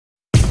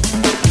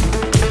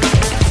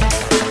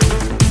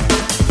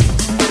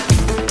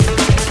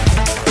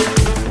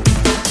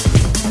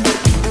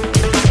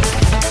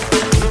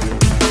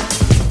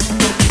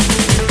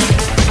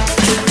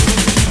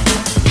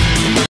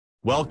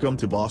Welcome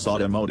to Boss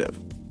Automotive.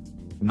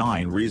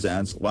 9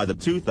 reasons why the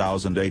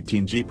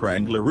 2018 Jeep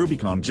Wrangler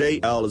Rubicon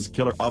JL is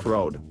killer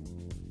off-road.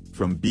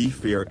 From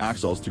beefier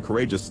axles to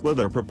courageous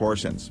slither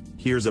proportions,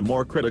 here's a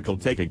more critical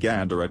take a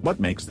gander at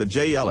what makes the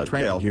JL a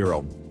trail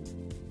hero.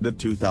 The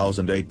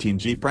 2018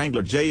 Jeep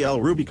Wrangler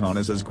JL Rubicon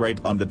is as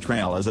great on the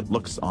trail as it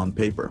looks on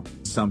paper,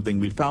 something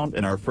we found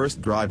in our first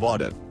drive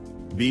audit.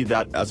 Be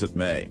that as it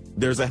may,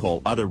 there's a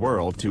whole other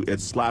world to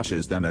its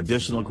slashes than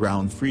additional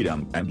ground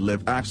freedom and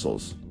lift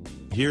axles.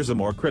 Here's a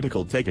more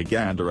critical take a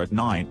gander at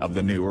 9 of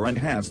the newer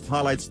enhanced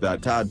highlights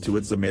that add to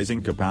its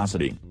amazing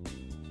capacity.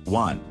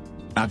 1.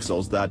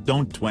 Axles that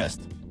don't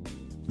twist.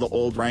 The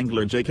old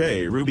Wrangler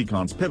JL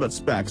Rubicon's pivot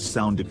specs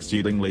sound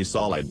exceedingly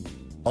solid.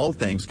 All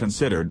things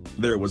considered,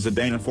 there was a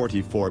Dana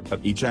 44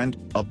 at each end,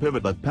 a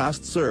pivot that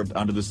past served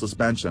under the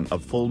suspension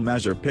of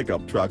full-measure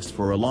pickup trucks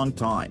for a long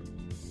time.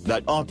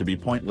 That ought to be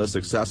pointless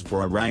success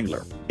for a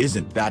Wrangler,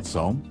 isn't that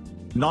so?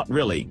 Not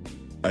really.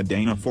 A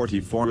Dana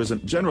 44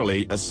 isn't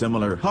generally a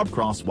similar hub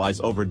crosswise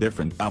over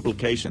different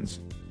applications.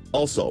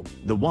 Also,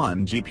 the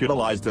one Jeep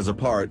utilized as a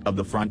part of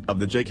the front of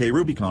the JL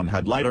Rubicon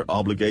had lighter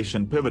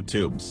obligation pivot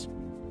tubes.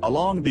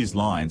 Along these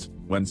lines,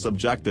 when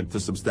subjected to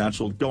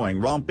substantial going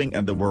romping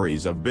and the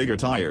worries of bigger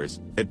tires,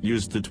 it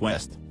used to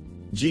twist.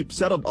 Jeep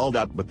settled all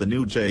that with the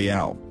new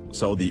JL,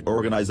 so the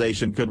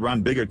organization could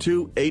run bigger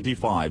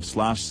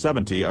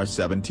 285/70 or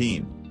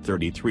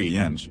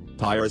 17/33-inch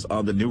tires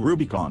on the new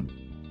Rubicon.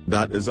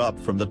 That is up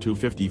from the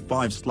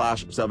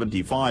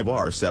 255/75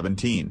 or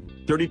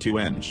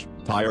 17/32-inch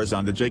tires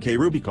on the JL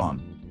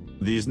Rubicon.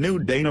 These new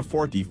Dana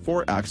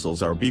 44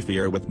 axles are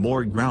beefier with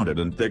more grounded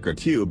and thicker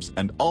tubes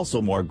and also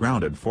more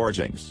grounded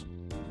forgings.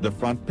 The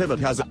front pivot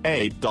has a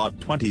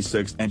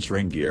 8.26-inch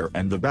ring gear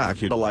and the back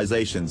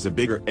utilization's a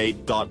bigger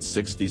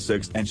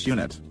 8.66-inch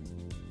unit.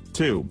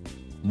 2.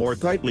 More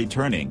tightly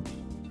turning.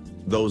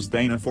 Those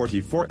Dana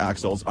 44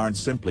 axles aren't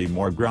simply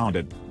more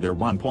grounded, they're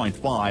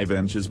 1.5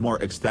 inches more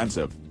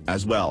extensive,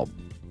 as well.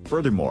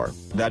 Furthermore,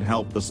 that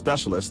helped the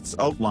specialists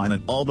outline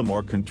an all the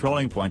more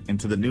controlling point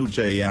into the new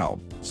JL,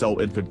 so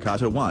it could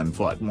cut a 1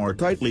 foot more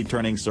tightly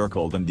turning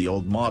circle than the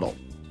old model.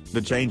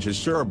 The change is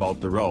sure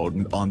about the road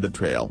and on the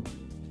trail.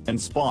 In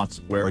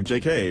spots where a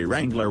JL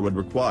Wrangler would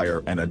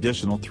require an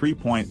additional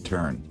 3-point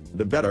turn,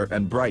 the better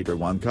and brighter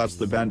one cuts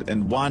the bend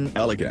in one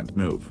elegant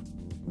move.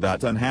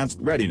 That enhanced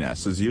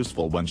readiness is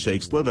useful when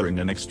slithering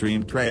an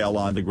extreme trail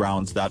on the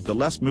grounds that the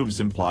less moves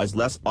implies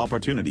less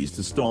opportunities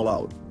to stall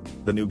out.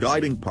 The new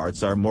guiding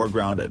parts are more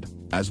grounded,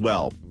 as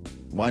well.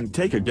 One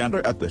take a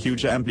gander at the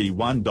huge MP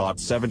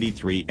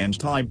 1.73-inch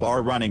tie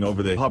bar running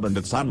over the hub, and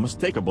it's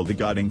unmistakable the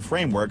guiding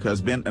framework has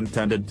been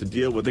intended to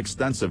deal with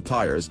extensive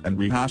tires and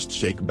rehashed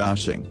shake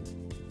bashing.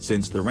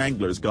 Since the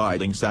Wrangler's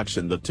guiding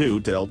section the two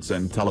tilts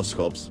and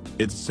telescopes,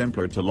 it's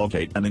simpler to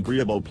locate an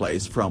agreeable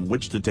place from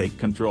which to take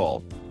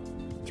control.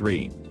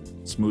 3.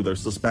 Smoother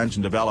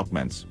suspension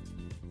developments.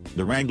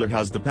 The Wrangler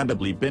has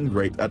dependably been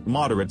great at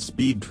moderate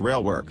speed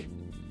trail work.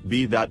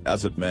 Be that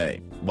as it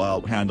may,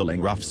 while handling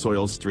rough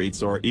soil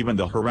streets or even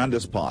the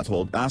horrendous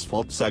potholed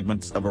asphalt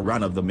segments of a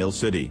run-of-the-mill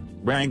city,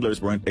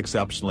 Wranglers weren't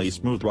exceptionally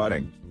smooth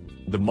riding.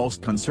 The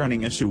most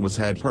concerning issue was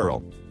head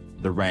hurl.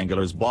 The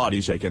Wrangler's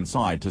body shaken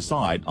side to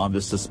side on the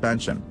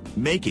suspension,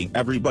 making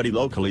everybody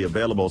locally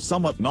available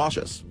somewhat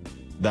nauseous.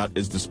 That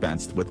is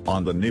dispensed with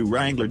on the new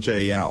Wrangler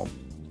JL.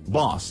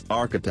 Boss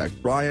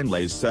architect Brian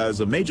Lays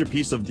says a major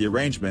piece of the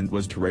arrangement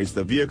was to raise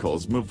the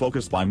vehicle's move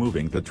focus by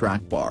moving the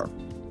track bar.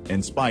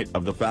 In spite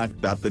of the fact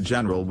that the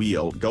general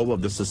wheel go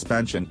of the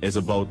suspension is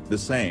about the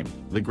same,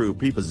 the group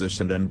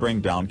repositioned and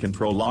bring down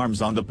control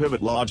arms on the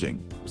pivot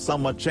lodging,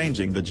 somewhat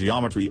changing the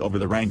geometry over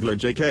the Wrangler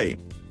JL.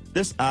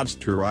 This adds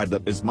to a ride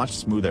that is much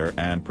smoother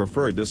and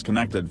preferred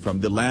disconnected from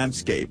the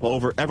landscape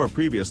over ever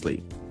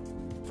previously.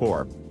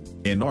 4.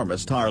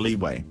 Enormous tire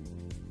leeway.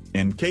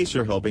 In case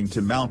you're hoping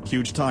to mount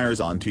huge tires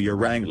onto your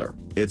Wrangler,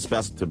 it's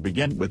best to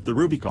begin with the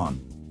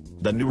Rubicon.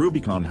 The new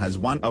Rubicon has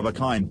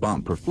one-of-a-kind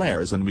bumper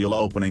flares and wheel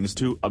openings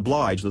to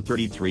oblige the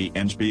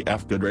 33-inch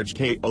BF Goodrich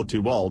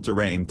KO2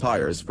 all-terrain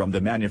tires from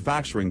the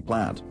manufacturing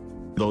plant.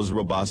 Those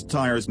robust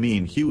tires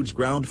mean huge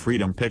ground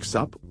freedom picks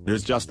up,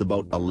 there's just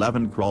about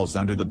 11 crawls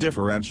under the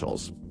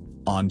differentials.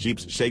 On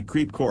Jeep's Shake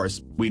Creep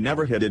course, we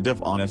never hit a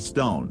diff on a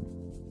stone.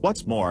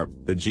 What's more,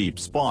 the Jeep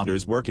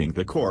spotters working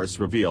the course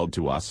revealed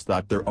to us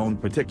that their own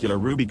particular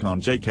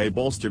Rubicon JL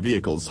bolster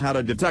vehicles had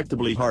a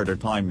detectably harder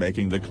time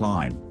making the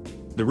climb.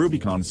 The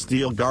Rubicon's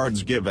steel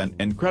guards give an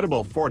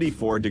incredible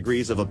 44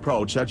 degrees of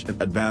approach edge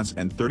in advance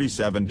and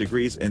 37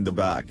 degrees in the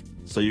back,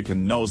 so you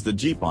can nose the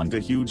Jeep onto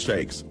huge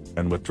shakes,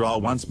 and withdraw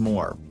once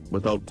more,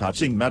 without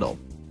touching metal.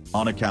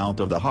 On account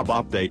of the hub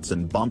updates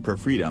and bumper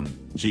freedom,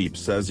 Jeep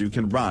says you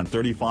can run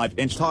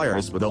 35-inch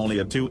tires with only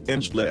a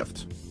 2-inch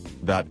lift.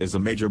 That is a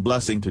major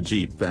blessing to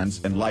Jeep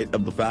fans in light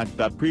of the fact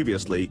that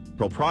previously,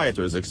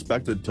 proprietors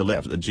expected to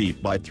lift the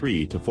Jeep by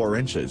 3 to 4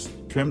 inches,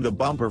 trim the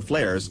bumper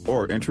flares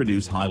or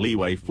introduce high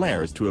leeway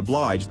flares to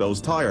oblige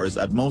those tires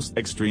at most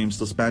extreme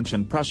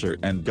suspension pressure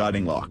and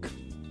guiding lock.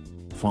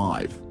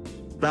 5.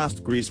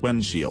 Fast grease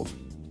windshield.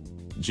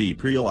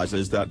 Jeep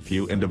realizes that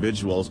few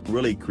individuals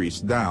really crease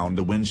down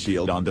the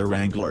windshield on their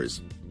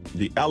Wranglers.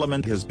 The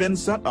element has been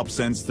set up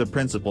since the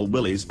principal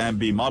Willys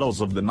MB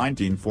models of the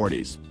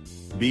 1940s.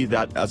 Be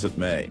that as it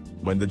may,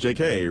 when the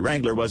JK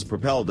Wrangler was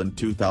propelled in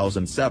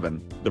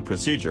 2007, the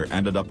procedure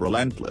ended up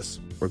relentless,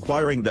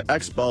 requiring the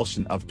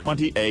expulsion of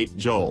 28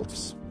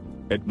 jolts.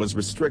 It was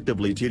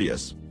restrictively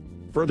tedious.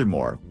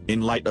 Furthermore, in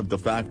light of the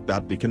fact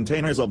that the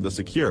containers of the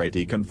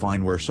security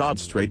confine were shot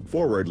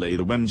straightforwardly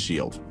the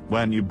windshield,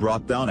 when you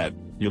brought down it,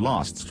 you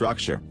lost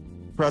structure.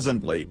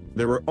 Presently,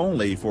 there were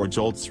only 4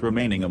 jolts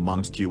remaining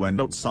amongst Q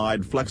and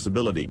outside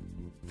flexibility.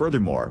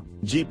 Furthermore,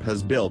 Jeep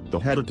has built the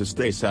header to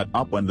stay set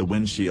up when the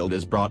windshield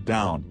is brought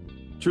down.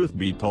 Truth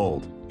be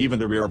told, even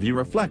the rear view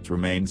reflect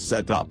remains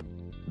set up.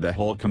 The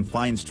whole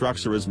confined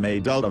structure is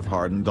made out of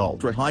hardened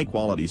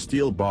ultra-high-quality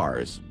steel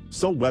bars,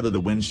 so whether the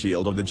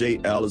windshield of the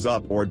JL is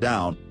up or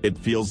down, it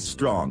feels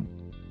strong.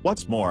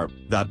 What's more,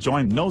 that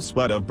joint no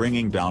sweat of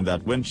bringing down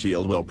that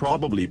windshield will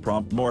probably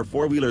prompt more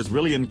four-wheelers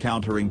really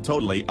encountering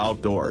totally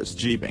outdoors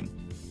Jeeping.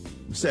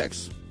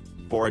 6.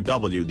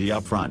 4WD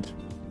up front.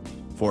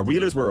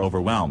 Four-wheelers were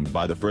overwhelmed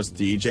by the first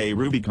JL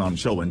Rubicon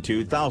show in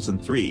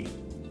 2003.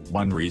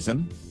 One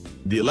reason?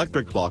 The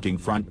electric locking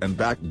front and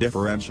back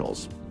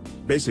differentials.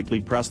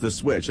 Basically press the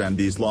switch and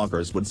these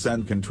lockers would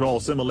send control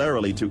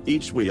similarly to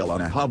each wheel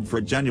on a hub for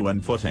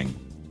genuine footing.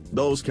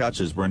 Those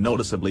catches were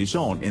noticeably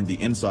shown in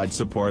the inside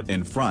support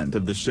in front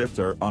of the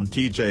shifter on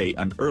TJ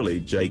and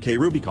early JK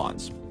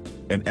Rubicons.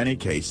 In any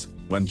case,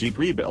 when Jeep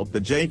rebuilt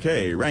the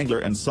JK Wrangler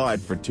inside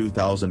for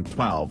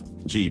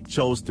 2012, Jeep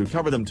chose to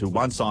cover them to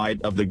one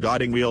side of the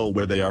guiding wheel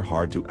where they are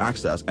hard to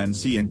access and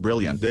see in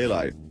brilliant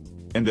daylight.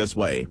 In this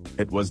way,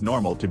 it was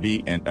normal to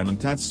be in an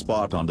intense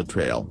spot on the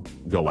trail,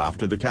 go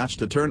after the catch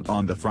to turn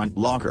on the front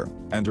locker,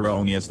 and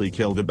erroneously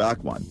kill the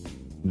back one.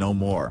 No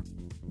more.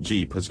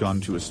 Jeep has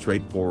gone to a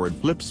straightforward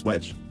flip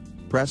switch.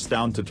 Press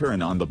down to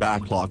turn on the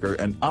back locker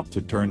and up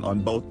to turn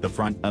on both the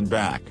front and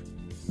back.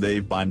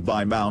 They've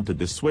mounted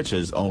the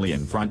switches only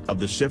in front of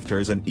the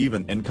shifters and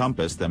even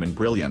encompassed them in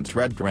brilliant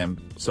red trim,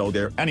 so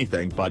they're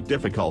anything but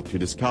difficult to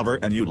discover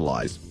and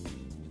utilize.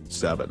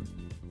 7.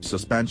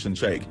 Suspension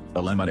shake,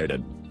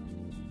 eliminated.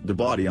 The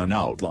body and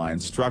outline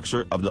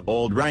structure of the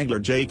old Wrangler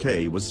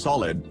JK was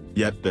solid,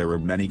 yet there were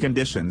many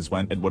conditions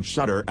when it would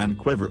shudder and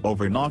quiver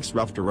over Knox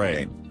rough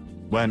terrain.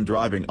 When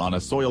driving on a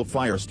soil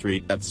fire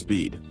street at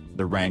speed,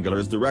 the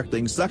Wrangler's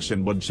directing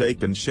section would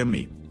shake and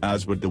shimmy,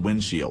 as would the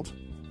windshield.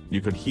 You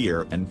could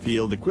hear and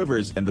feel the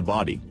quivers in the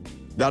body.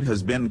 That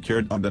has been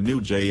cured on the new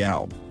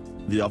JL.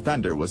 The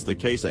offender was the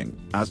casing,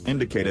 as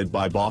indicated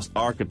by Boss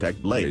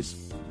Architect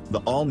Lays. The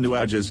all-new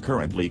edge is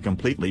currently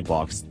completely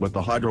boxed with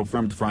the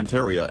hydro-firmed front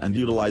area and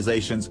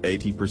utilization's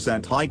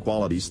 80%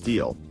 high-quality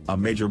steel, a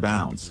major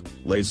bounce,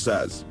 Lays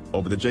says,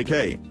 over the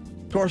JK.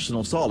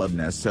 Torsional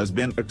solidness has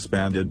been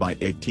expanded by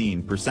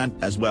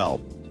 18% as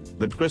well.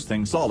 The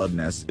twisting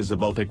solidness is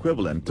about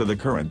equivalent to the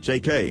current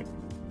JK.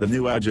 The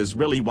new edge is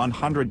really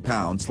 100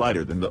 pounds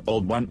lighter than the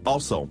old one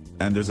also,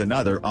 and there's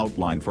another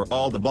outline for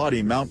all the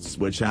body mounts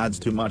which adds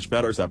to much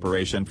better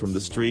separation from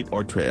the street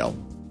or trail.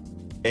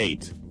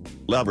 8.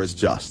 Levers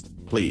just,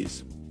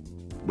 please.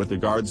 With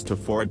regards to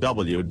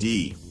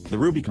 4WD, the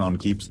Rubicon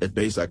keeps it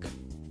basic.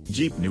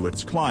 Jeep knew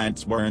its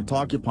clients weren't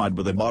occupied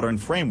with a modern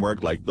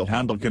framework like the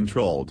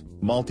handle-controlled,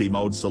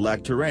 multi-mode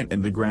select terrain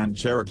in the Grand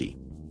Cherokee.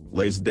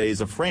 Lays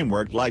days a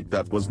framework like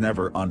that was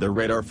never on the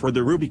radar for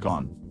the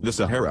Rubicon. The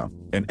Sahara,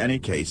 in any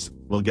case,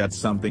 will get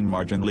something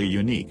marginally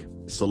unique,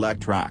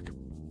 select track.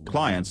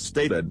 Clients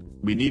stated,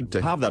 "We need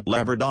to have that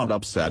lever, don't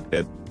upset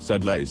it,"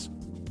 said Lays.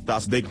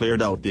 Thus they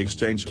cleared out the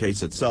exchange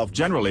case itself,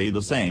 generally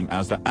the same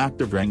as the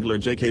active Wrangler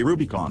JK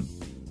Rubicon.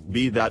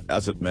 Be that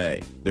as it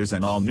may, there's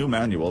an all-new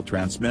manual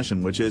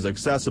transmission which is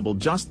accessible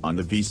just on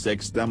the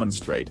V6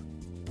 Demonstrate.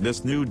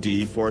 This new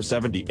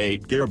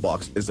D478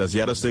 gearbox is as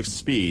yet a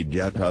 6-speed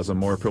yet has a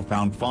more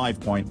profound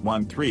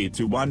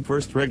 5.13:1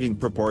 first rigging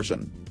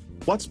proportion.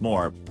 What's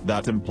more,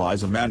 that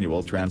implies a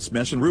manual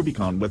transmission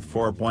Rubicon with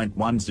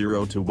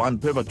 4.10:1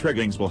 pivot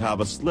riggings will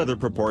have a slither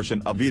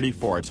proportion of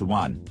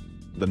 84:1.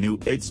 The new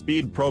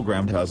 8-speed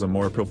programmed has a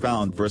more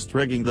profound first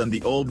rigging than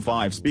the old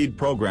 5-speed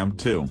programmed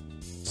too.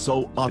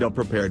 So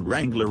auto-prepared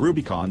Wrangler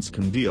Rubicons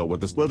can deal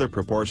with a slither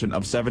proportion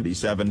of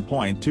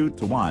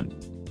 77.2:1.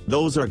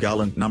 Those are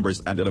gallant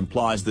numbers, and it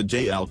implies the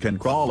JL can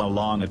crawl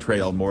along a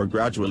trail more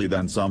gradually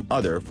than some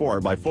other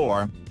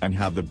 4x4, and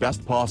have the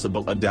best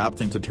possible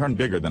adapting to turn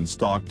bigger than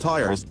stock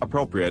tires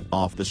appropriate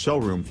off the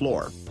showroom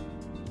floor.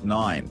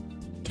 9.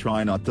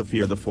 Try not to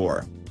fear the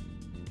 4.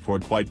 For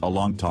quite a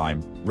long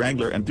time,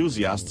 Wrangler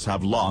enthusiasts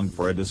have longed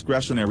for a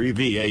discretionary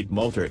V8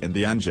 motor in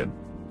the engine.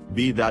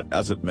 Be that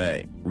as it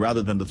may,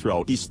 rather than the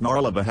throaty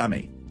snarl of a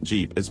Hemi,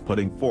 Jeep is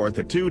putting forth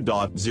a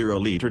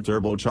 2.0-liter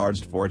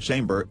turbocharged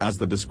 4-chamber as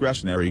the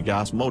discretionary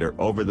gas motor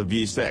over the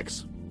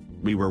V6.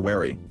 We were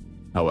wary.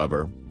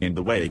 However, in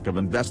the wake of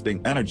investing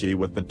energy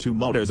with the two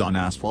motors on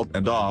asphalt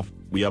and off,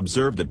 we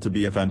observed it to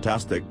be a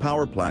fantastic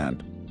power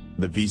plant.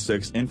 The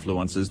V6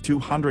 influences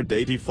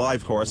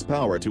 285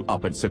 horsepower to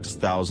up at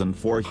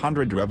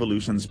 6,400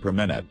 revolutions per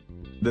minute.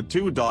 The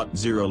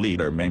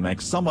 2.0-liter may make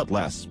somewhat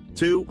less,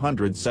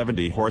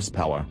 270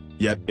 horsepower,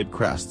 yet it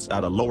crests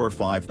at a lower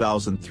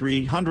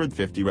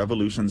 5,350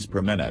 revolutions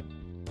per minute.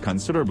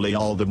 Considerably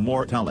all the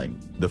more telling,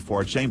 the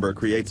four-chamber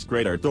creates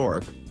greater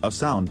torque, a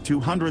sound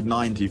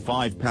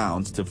 295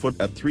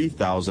 pounds-to-foot at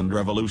 3,000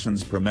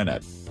 revolutions per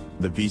minute.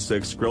 The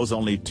V6 grows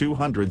only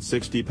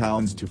 260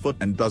 pounds-to-foot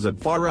and does it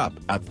far up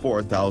at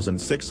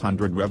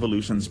 4,600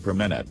 revolutions per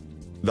minute.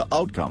 The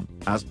outcome,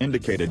 as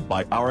indicated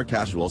by our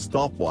casual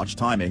stopwatch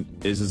timing,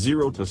 is a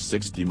 0 to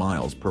 60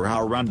 miles per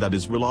hour run that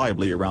is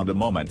reliably around a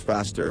moment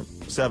faster,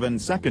 7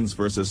 seconds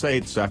versus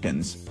 8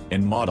 seconds,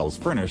 in models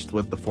furnished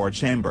with the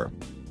four-chamber.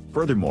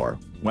 Furthermore,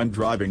 when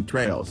driving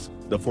trails,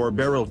 the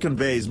four-barrel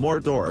conveys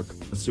more torque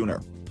sooner.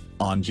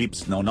 On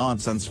Jeep's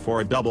no-nonsense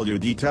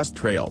 4WD test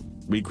trail,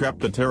 we crept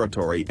the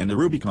territory in the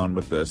Rubicon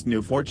with this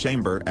new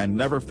four-chamber and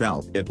never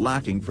felt it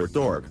lacking for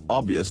torque.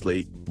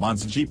 Obviously,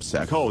 once Jeep's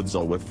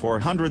Ecodzo with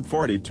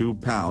 442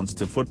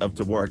 pounds-to-foot of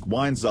torque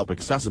winds up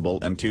accessible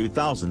in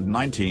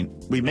 2019,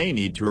 we may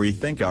need to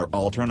rethink our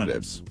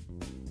alternatives.